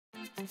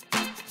Ladies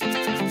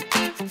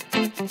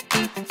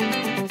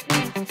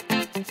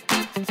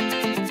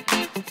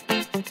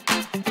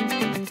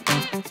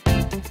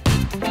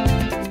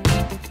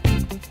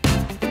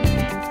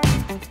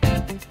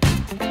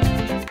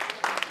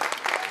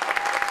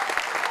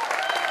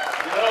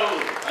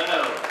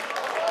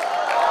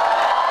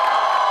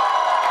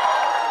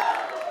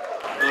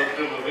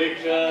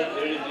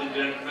and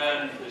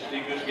gentlemen,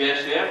 distinguished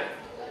guests here,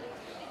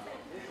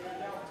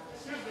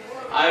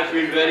 I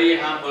feel very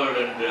humbled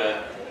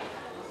and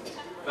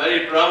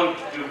very proud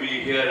to be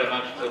here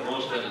amongst the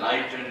most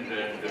enlightened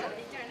and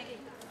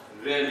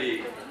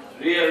really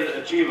real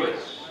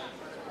achievers.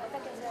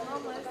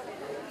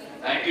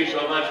 Thank you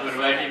so much for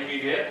inviting me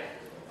here.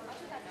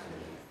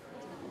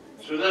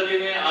 Sudha ji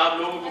ने आप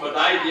लोगों को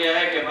बता ही दिया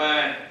है कि मैं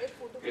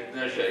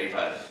कितना शरीफ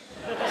आदमी।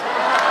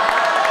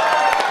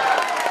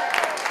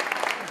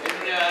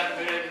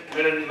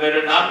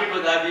 मेरा नाम भी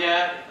बता दिया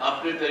है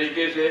अपने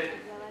तरीके से,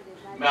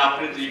 मैं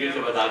अपने तरीके से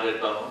बता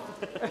देता हूँ।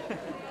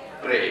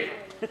 प्रेम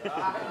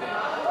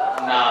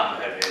नाम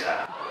है मेरा।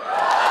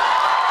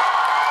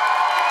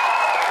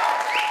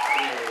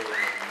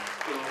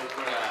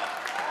 चोपड़ा।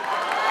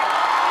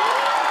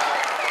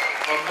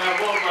 और मैं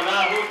वो बना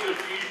हूँ जो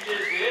शीशे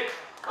से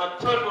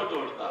पत्थर को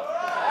तोड़ता हूँ।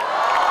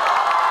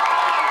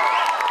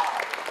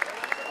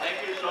 Thank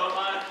you so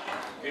much.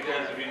 It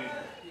has been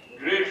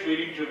great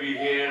feeling to be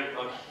here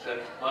amongst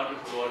such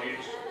wonderful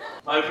audience.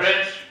 My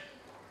friends,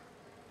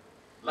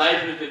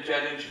 life is a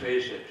challenge,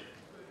 face it.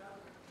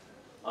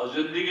 और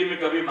जिंदगी में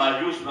कभी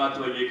मायूस मत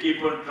होइए.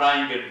 Keep on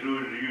trying and you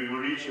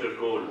reach your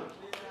goal.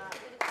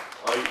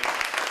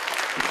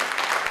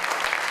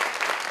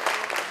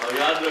 और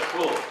याद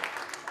रखो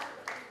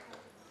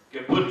कि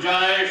बुझ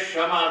जाए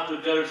शमा तो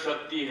जल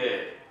सकती है,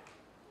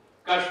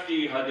 कश्ती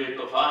हदे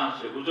तूफान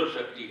से गुजर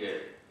सकती है.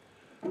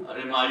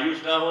 अरे मायूस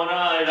ना होना,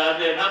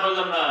 इरादे ना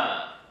बदलना,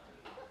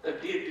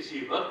 तकदीर किसी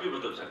वक्त भी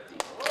बदल सकती है.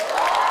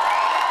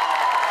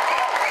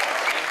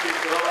 Thank you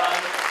so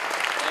much.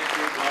 Thank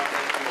you. God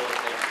bless you all.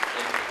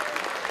 Thank you.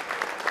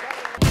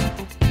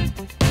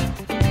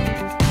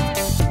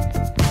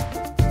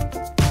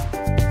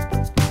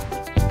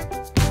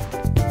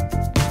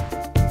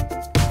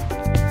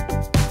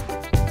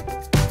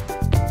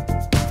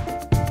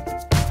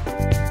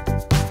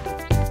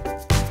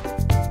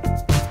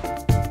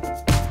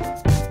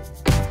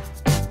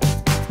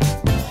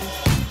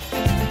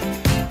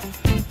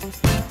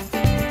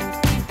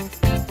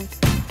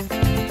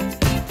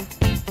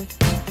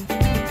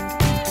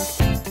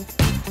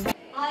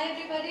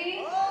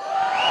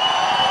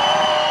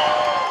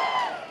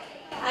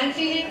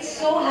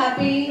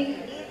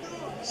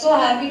 So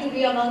happy to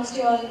be amongst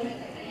you all.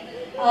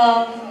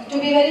 To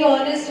be very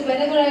honest,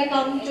 whenever I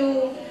come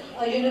to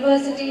a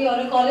university or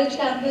a college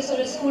campus or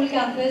a school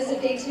campus,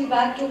 it takes me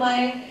back to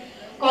my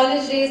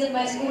college days and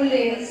my school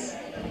days.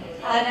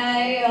 And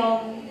I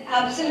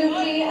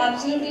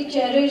absolutely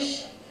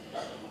cherish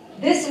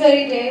this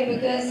very day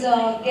because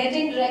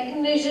getting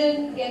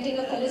recognition, getting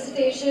a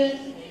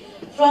felicitation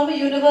from a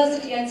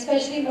university, and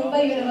especially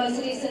Mumbai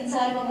University, since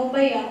I'm a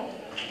Mumbaiya,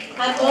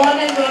 I'm born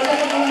and brought up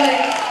in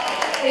Mumbai.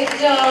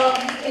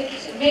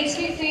 It makes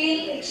me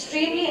feel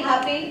extremely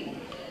happy,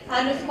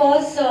 and of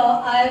course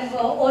I've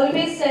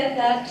always said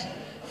that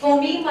for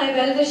me my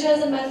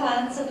well-wishers and my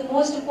fans are the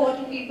most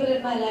important people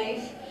in my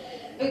life,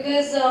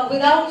 because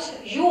without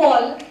you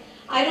all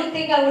I don't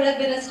think I would have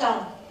been a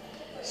star.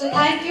 So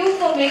thank you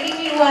for making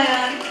me who I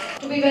am.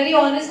 To be very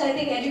honest, I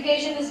think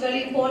education is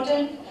very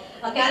important,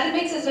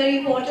 academics is very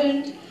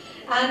important,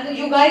 and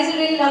you guys are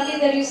really lucky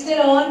that you're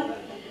still on.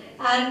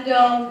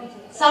 And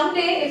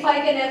someday, if I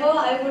can ever,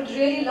 I would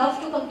really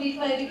love to complete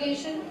my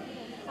education.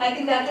 I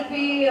think that would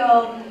be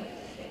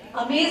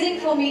amazing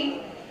for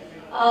me.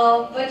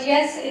 But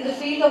yes, in the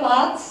field of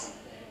arts,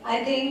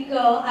 I think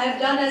I've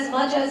done as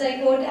much as I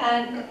could,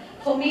 and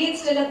for me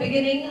it's still a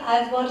beginning.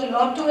 I've got a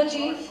lot to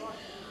achieve.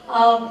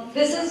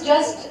 This is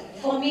just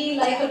for me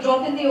like a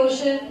drop in the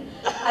ocean.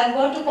 I've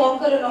got to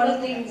conquer a lot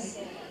of things.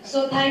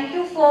 So thank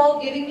you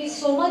for giving me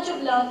so much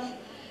of love,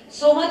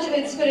 so much of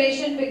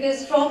inspiration,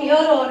 because from here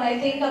on I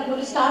think I'm going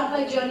to start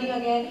my journey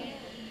again.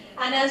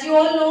 And as you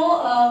all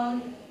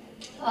know,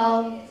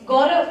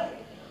 Gaurav,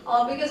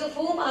 because of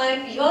whom I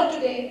am here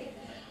today,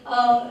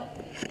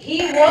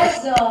 he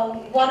was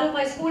one of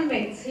my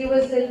schoolmates. He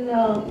was in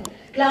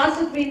class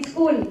with me in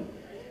school.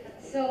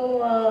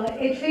 So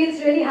it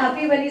feels really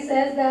happy when he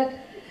says that,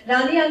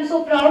 Rani, I'm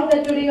so proud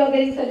that today you're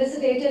getting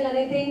felicitated, and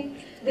I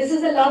think this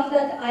is the love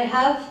that I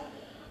have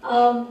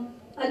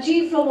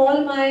achieved from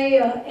all my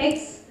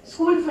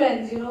ex-school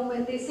friends. You know,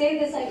 when they say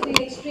this, I feel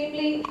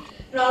extremely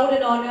proud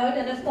and honored,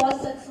 and of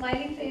course, such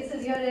smiling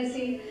faces here I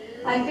see.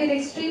 I feel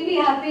extremely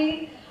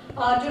happy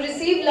to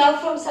receive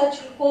love from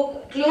such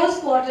close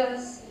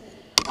quarters.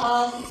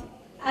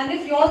 And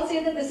if you all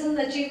say that this is an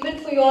achievement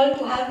for you all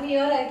to have me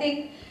here, I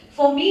think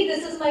for me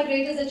this is my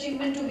greatest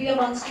achievement to be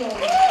amongst you all.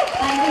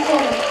 Thank you so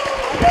much.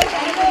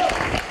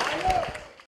 Thank you.